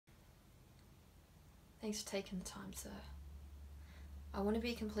Thanks for taking the time, sir. I want to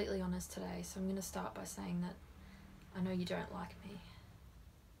be completely honest today, so I'm going to start by saying that I know you don't like me.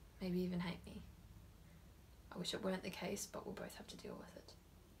 Maybe even hate me. I wish it weren't the case, but we'll both have to deal with it.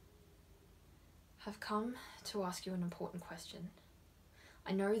 I've come to ask you an important question.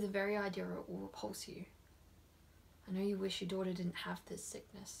 I know the very idea it will repulse you. I know you wish your daughter didn't have this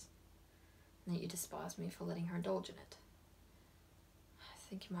sickness, and that you despise me for letting her indulge in it.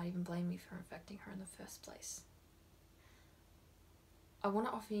 I think you might even blame me for infecting her in the first place. I want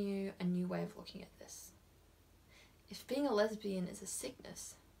to offer you a new way of looking at this. If being a lesbian is a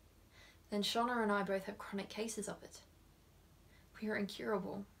sickness, then Shauna and I both have chronic cases of it. We are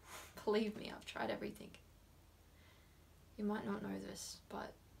incurable. Believe me, I've tried everything. You might not know this,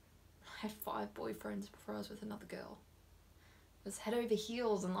 but I had 5 boyfriends before I was with another girl. I was head over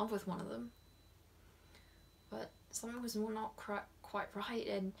heels in love with one of them. But something was not quite right,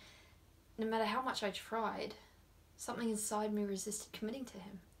 and no matter how much I tried, something inside me resisted committing to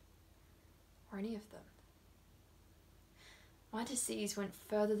him, or any of them. My disease went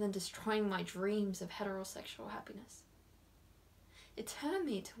further than destroying my dreams of heterosexual happiness. It turned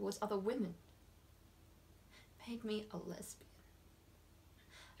me towards other women, made me a lesbian,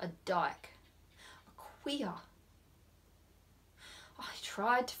 a dyke, a queer. I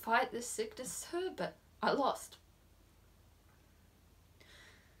tried to fight this sickness, sir, but I lost.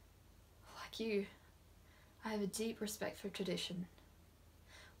 Like you, I have a deep respect for tradition.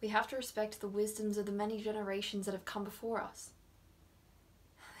 We have to respect the wisdoms of the many generations that have come before us.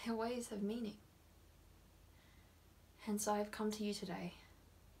 Their ways have meaning. Hence I have come to you today,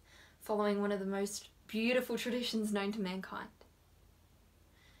 following one of the most beautiful traditions known to mankind,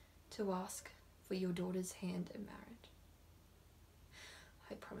 to ask for your daughter's hand in marriage.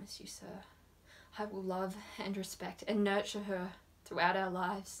 I promise you, sir, I will love and respect and nurture her throughout our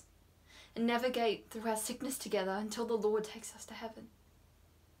lives, and navigate through our sickness together until the Lord takes us to heaven.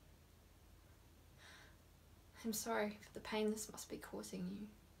 I'm sorry for the pain this must be causing you,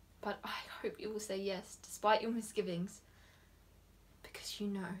 but I hope you will say yes, despite your misgivings, because you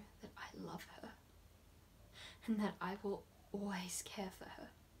know that I love her, and that I will always care for her.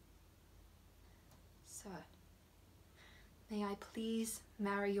 Sir, may I please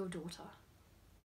marry your daughter?